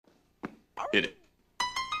Hit it.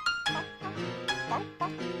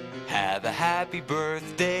 Have a happy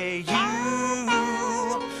birthday, you.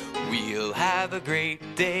 We'll have a great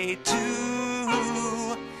day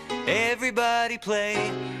too. Everybody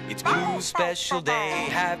play. It's Blue's special day.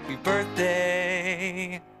 Happy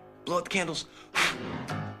birthday. Blow out the candles.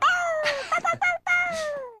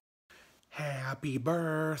 Happy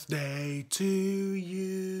birthday to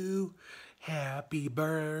you. Happy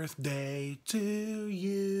birthday to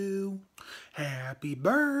you. Happy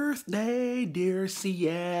birthday, dear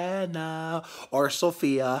Siena, or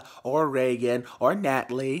Sophia, or Reagan, or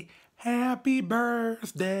Natlee. Happy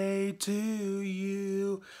birthday to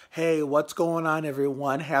you. Hey, what's going on,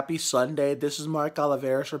 everyone? Happy Sunday. This is Mark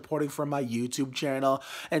Oliveris reporting from my YouTube channel.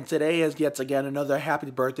 And today is yet again another happy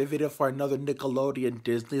birthday video for another Nickelodeon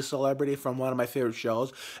Disney celebrity from one of my favorite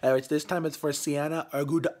shows. This time it's for Siena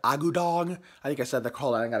Agudong. I think I said the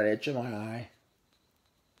call. I got an itch in my eye.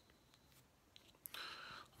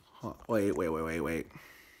 Wait.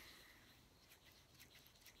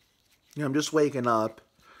 Yeah, I'm just waking up.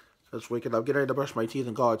 Getting ready to brush my teeth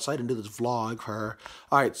and go outside and do this vlog for her.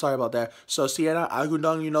 Alright, sorry about that. So, Siena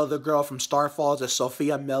Agudong, you know the girl from Star Falls as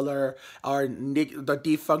Sophia Miller, or the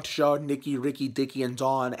defunct show Nicky, Dicky and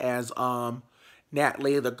Dawn as,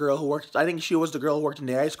 Natlee, the girl who worked, I think she was the girl who worked in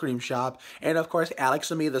the ice cream shop. And, of course, Alex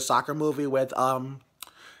and Me, the soccer movie with,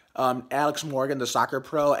 Alex Morgan, the soccer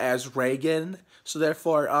pro, as Reagan. So,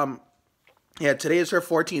 therefore, yeah, today is her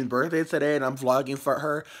 14th birthday today, and I'm vlogging for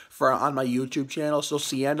her on my YouTube channel. So,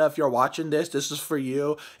 Siena, if you're watching this, this is for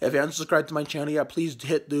you. If you haven't subscribed to my channel yet, please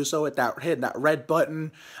do so with hitting that red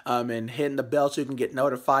button and hitting the bell so you can get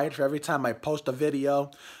notified for every time I post a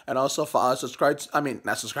video. And also, follow me on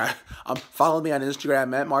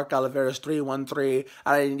Instagram at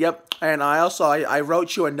MarkOliveris313. And I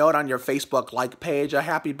wrote you a note on your Facebook page, a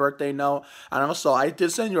happy birthday note. And also, I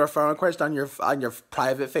did send you a friend request on your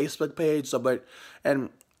private Facebook page. So,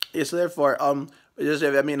 therefore,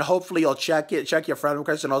 hopefully you'll check your friend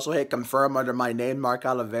request and also hit confirm under my name, Mark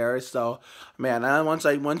Oliveris. So, man, and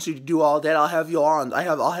once you do all that, I'll have you on.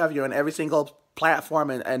 I'll have you on every single platform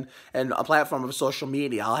and a platform of social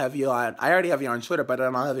media. I'll have you on. I already have you on Twitter, but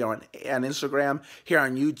then I'll have you on Instagram, here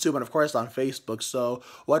on YouTube, and of course on Facebook. So,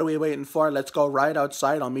 what are we waiting for? Let's go right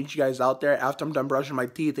outside. I'll meet you guys out there after I'm done brushing my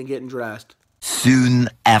teeth and getting dressed. Soon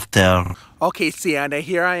after. Okay, Siena,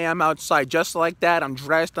 here I am outside. Just like that, I'm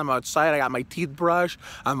dressed, I'm outside, I got my teeth brushed,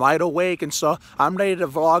 I'm wide awake, and so I'm ready to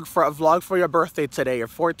vlog for your birthday today, your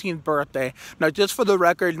 14th birthday. Now, just for the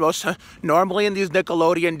record, normally in these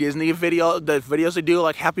Nickelodeon Disney videos they do,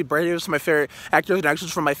 like happy birthdays to my favorite actors and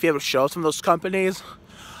actresses from my favorite shows from those companies,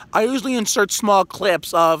 I usually insert small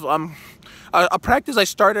clips of a practice I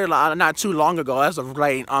started not too long ago as of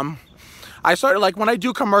late. I started, when I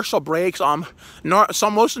do commercial breaks,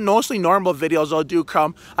 mostly normal videos, I'll do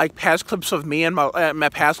past clips of me and my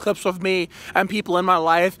past clips of me and people in my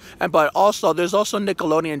life, but also there's also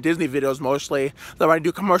Nickelodeon Disney videos mostly that when I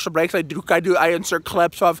do commercial breaks, I insert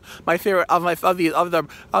clips of my favorite of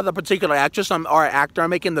the particular actress or actor I'm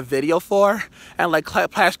making the video for, and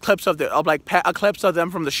past clips of clips of them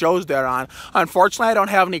from the shows they're on. Unfortunately, I don't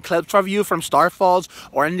have any clips of you from Star Falls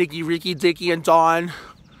or Nicky, Dicky and Dawn,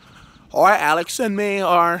 or Alex and Me,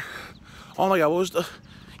 or, oh my God, what was the,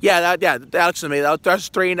 Alex and Me. That's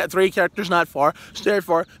three characters, not four. So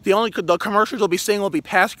therefore, the commercials you'll be seeing will be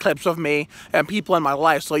past clips of me and people in my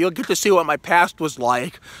life. So you'll get to see what my past was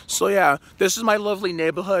like. So yeah, this is my lovely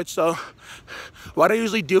neighborhood. So what I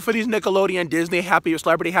usually do for these Nickelodeon Disney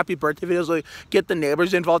celebrity happy birthday videos, like get the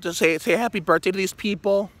neighbors involved to say happy birthday to these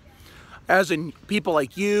people. As in people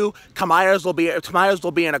like you. Kamaya's will be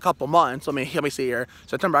in a couple months. Let me see here.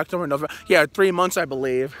 September, October, November. Yeah, 3 months, I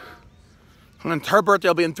believe. And her birthday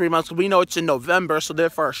will be in 3 months. We know it's in November, so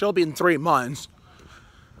therefore she'll be in 3 months.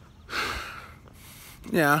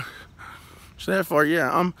 Yeah. So therefore,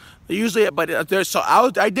 yeah. Usually, but there's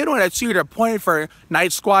I did one at Cedar Point for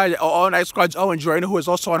Night Squad. Night Squad's Owen Jordan, who was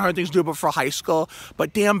also on Hard Things to Do Before High School.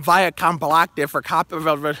 But damn, Viacom blocked it for due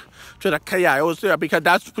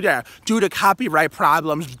to copyright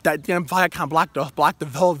problems. That damn Viacom blocked the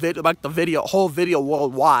whole video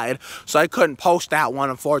worldwide. So I couldn't post that one,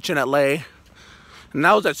 unfortunately. And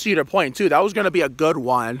that was at Cedar Point too. That was gonna be a good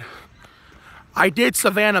one. I did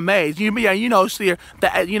Savannah Mays. You know, see the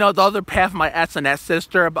other half of my S&S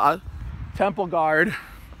sister, about Temple Guard.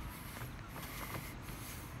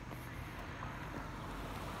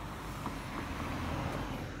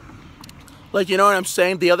 You know what I'm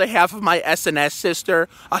saying? The other half of my S&S sister,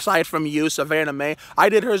 aside from you, Savannah May, I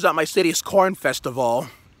did hers at my city's corn festival.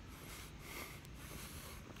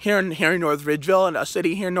 here in North Ridgeville, in a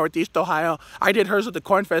city here in Northeast Ohio. I did hers at the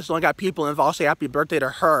Corn Festival and got people involved. Say happy birthday to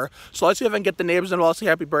her. So let's see if I can get the neighbors involved. Say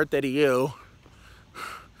happy birthday to you.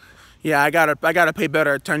 Yeah, I gotta pay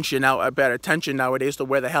better attention nowadays to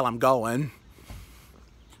where the hell I'm going.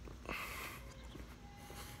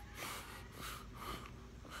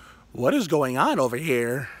 What is going on over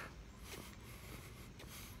here?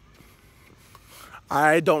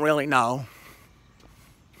 I don't really know.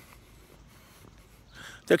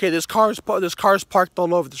 Okay, this car's parked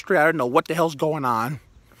all over the street. I don't know what the hell's going on.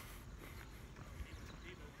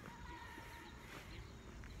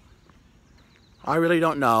 I really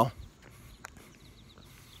don't know.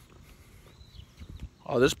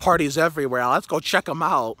 Oh, this party's everywhere. Let's go check them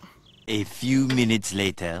out. A few minutes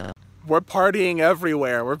later. We're partying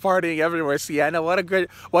everywhere. We're partying everywhere, Siena. What a great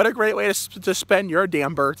way to spend your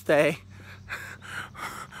damn birthday.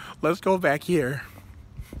 Let's go back here.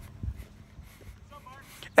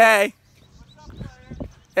 Hey.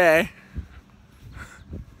 Hey.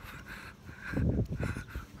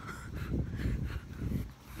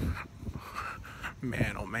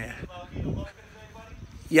 Man, oh man.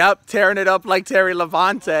 Yep, tearing it up like Terry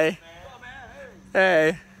Levante.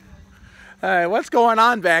 Hey. Hey, what's going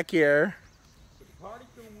on back here?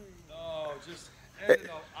 Oh, just having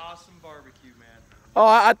an awesome barbecue, man. Oh,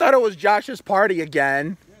 I thought it was Josh's party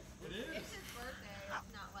again. It's his birthday.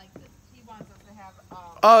 It's not like this. He wants us to have.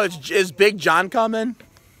 Oh, is Big John coming?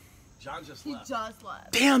 John just He left. just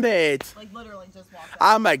left. Damn it! Like literally just walked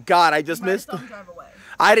out. Oh my God, I just missed. Drive away.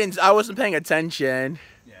 I wasn't paying attention.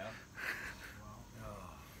 Yeah.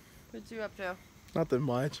 What'd you up to? Nothing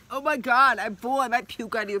much. Oh my God! I might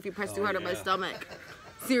puke on you if you press too hard on my stomach.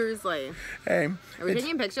 Seriously. Hey. Are we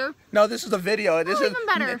taking a picture? No, this is a video. This is even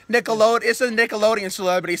better. Nickelodeon. It's a Nickelodeon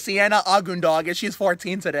celebrity, Siena Agudong, and she's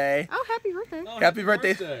 14 today. Oh, happy birthday. Happy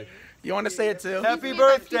birthday. You want to say it too? Happy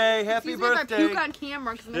birthday. Happy Excuse me if I birthday. puke on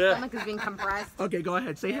camera because my stomach is being compressed. Okay, go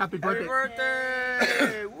ahead. Say happy birthday. Happy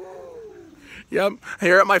birthday. Woo. Yep.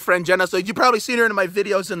 Here at my friend Jenna. So you've probably seen her in my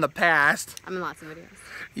videos in the past. I'm in lots of videos.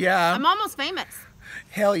 Yeah. I'm almost famous.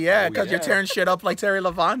 Hell yeah, because yeah. you're tearing shit up like Terry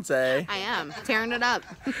Levante. I am. Tearing it up.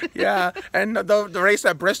 Yeah. And the race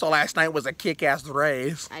at Bristol last night was a kick-ass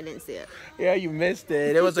race. I didn't see it. Yeah, you missed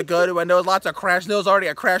it. It was a good one. There was lots of crash. There was already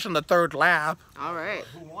a crash on the third lap. All right.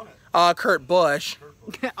 Who won it? Kurt Busch.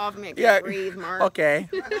 Get off me. I Yeah. can't breathe, Mark. Okay.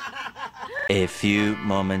 A few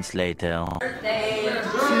moments later.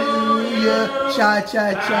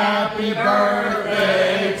 Cha-cha-cha, happy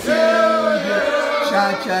birthday to you.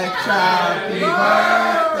 Cha-cha-cha, happy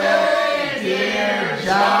birthday, dear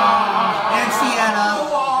John. And Siena.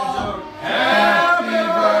 Happy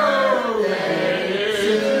birthday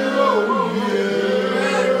to you.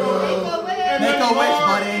 Make a wish,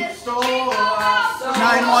 buddy.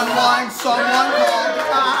 911, someone call the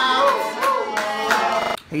cops.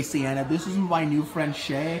 Hey Siena, this is my new friend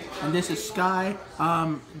Shay, and this is Sky,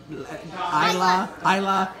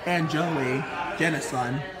 Isla, and Joey, Jenna's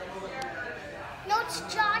son. No, it's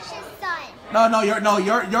Josh's son. No,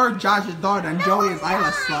 you're Josh's daughter, and Joey is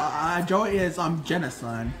Isla's son. Joey is Jenna's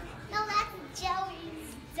son. No, that's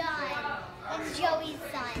Joey's son. That's Joey's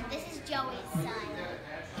son. This is Joey's son.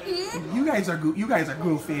 You guys are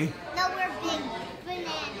goofy. No, we're big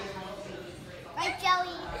bananas. Right,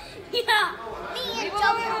 Joey? Yeah. Me and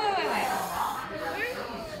Joey.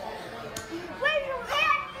 Where's your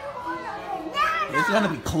hat? It's gonna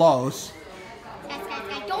be close. Guys,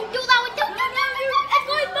 don't do that one. Don't do that one. It's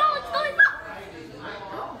going ball. It's going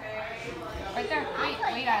ball. Right there.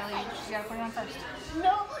 Wait, Eileen. You gotta put it on first.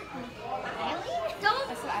 No. Really?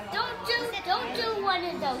 Don't do one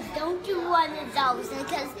of those. Don't do one of those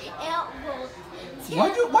because it will.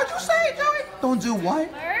 What'd you say, Joey? Don't do what?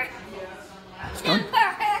 Don't-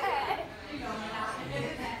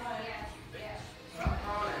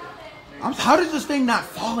 How does this thing not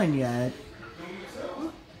falling yet?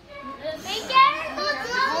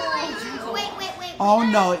 Wait. Oh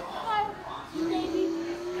no.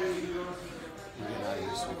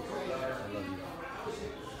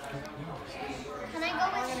 Can I go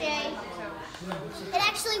with Shay? It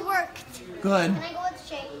actually worked. Good. Can I go with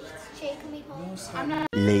Shay? Shay, can we home?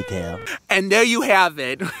 Later. And there you have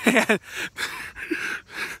it.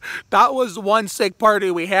 That was one sick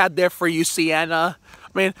party we had there for you, Siena.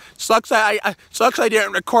 I mean, sucks I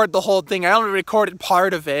didn't record the whole thing. I only recorded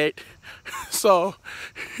part of it. So,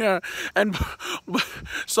 yeah, and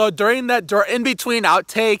so during that, in between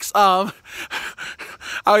outtakes,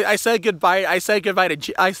 I said goodbye. I said goodbye to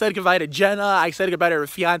Jenna. I said goodbye to her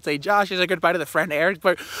fiance Josh. I said goodbye to the friend Eric.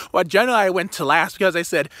 But Jenna, I went to last because I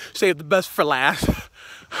said save the best for last.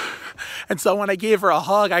 And so when I gave her a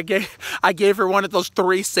hug, I gave her one of those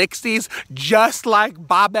 360s, just like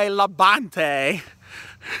Bobby Labonte.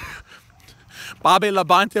 Bobby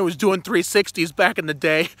Labonte was doing 360s back in the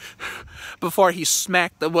day, before he was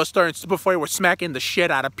smacking the shit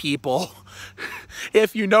out of people,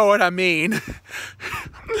 if you know what I mean.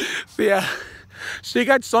 So yeah, so you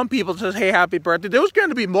got some people to say happy birthday. There was going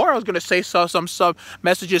to be more. I was going to say some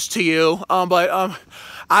messages to you, but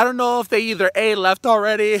I don't know if they either A, left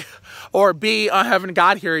already, or B, haven't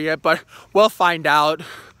got here yet, but we'll find out.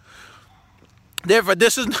 Therefore,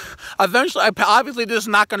 this is eventually, obviously, this is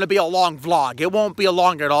not going to be a long vlog. It won't be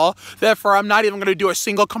long at all. Therefore, I'm not even going to do a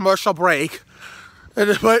single commercial break.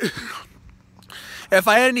 But if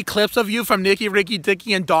I had any clips of you from Nicky, Ricky,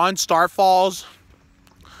 Dicky, and Dawn, Starfalls,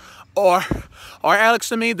 or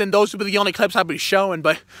Alex and me, then those would be the only clips I'll be showing.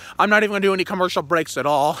 But I'm not even going to do any commercial breaks at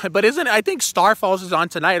all. But I think Starfalls is on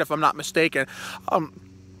tonight, if I'm not mistaken.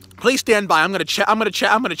 Please stand by. I'm going to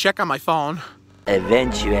check on my phone.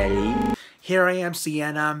 Eventually. Here I am,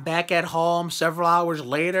 Siena. I'm back at home several hours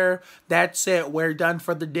later. That's it. We're done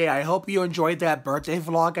for the day. I hope you enjoyed that birthday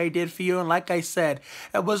vlog I did for you. And like I said,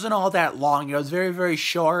 it wasn't all that long. It was very, very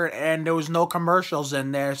short, and there was no commercials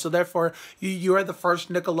in there. So therefore, you are the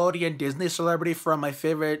first Nickelodeon Disney celebrity from my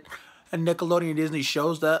favorite Nickelodeon Disney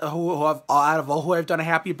shows who I've done a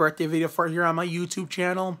happy birthday video for here on my YouTube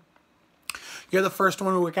channel. You're the first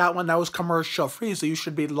one who got one that was commercial free, so you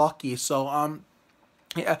should be lucky. So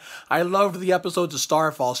yeah, I loved the episodes of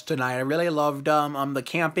Starfalls tonight. I really loved the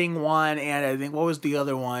camping one, and I think, what was the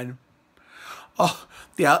other one? Oh,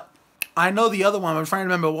 yeah, I know the other one. I'm trying to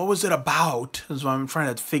remember, what was it about? Is what I'm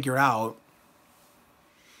trying to figure out.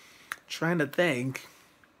 Trying to think.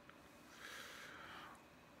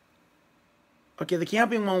 Okay, the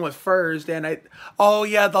camping one was first, and the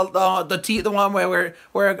one where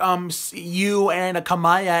you and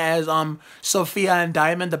Kamaya as Sophia and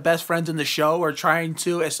Diamond, the best friends in the show, were trying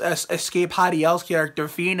to escape Hadiel's character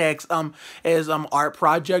Phoenix his art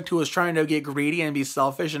project, who was trying to get greedy and be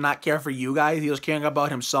selfish and not care for you guys. He was caring about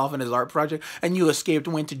himself and his art project, and you escaped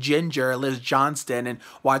and went to Ginger, Liz Johnston, and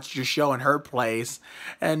watched your show in her place.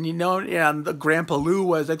 And the Grandpa Lou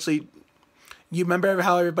was actually. You remember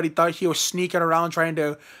how everybody thought he was sneaking around trying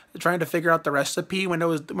to figure out the recipe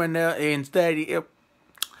instead. Yeah,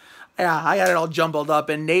 I got it all jumbled up,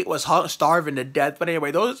 and Nate was starving to death. But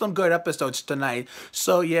anyway, those are some good episodes tonight.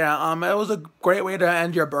 So yeah, it was a great way to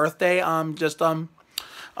end your birthday.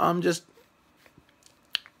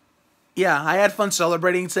 Yeah, I had fun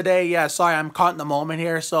celebrating today. Yeah, sorry, I'm caught in the moment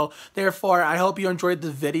here. So, therefore, I hope you enjoyed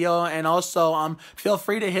this video. And also, feel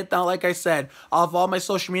free to hit down, like I said, off all my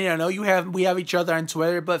social media. I know we have each other on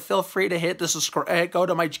Twitter, but feel free to hit the subscribe. Hit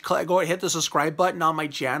the subscribe button on my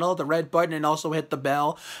channel, the red button, and also hit the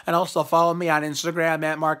bell. And also follow me on Instagram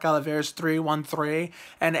at MarkOliveras313,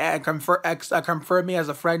 and confirm me as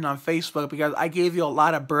a friend on Facebook, because I gave you a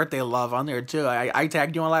lot of birthday love on there too. I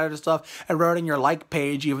tagged you on a lot of the stuff and wrote in your like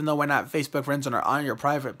page, even though we're not Facebook friends and are on your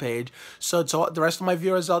private page. So to the rest of my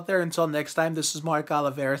viewers out there, until next time, this is Mark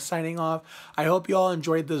Oliveira signing off. I hope you all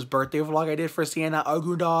enjoyed this birthday vlog I did for Siena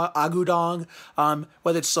Agudong.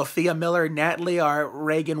 Whether it's Sophia Miller, Natlee, or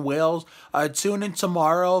Reagan Wills. Tune in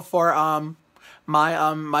tomorrow for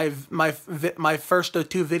my first of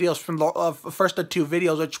two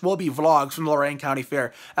videos, which will be vlogs from Lorain County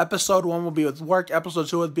Fair. Episode 1 will be with work. Episode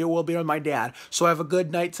 2 will be with my dad. So have a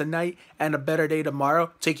good night tonight and a better day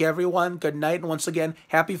tomorrow. Take care, everyone. Good night, and once again,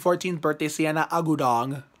 happy 14th birthday, Siena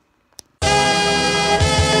Agudong.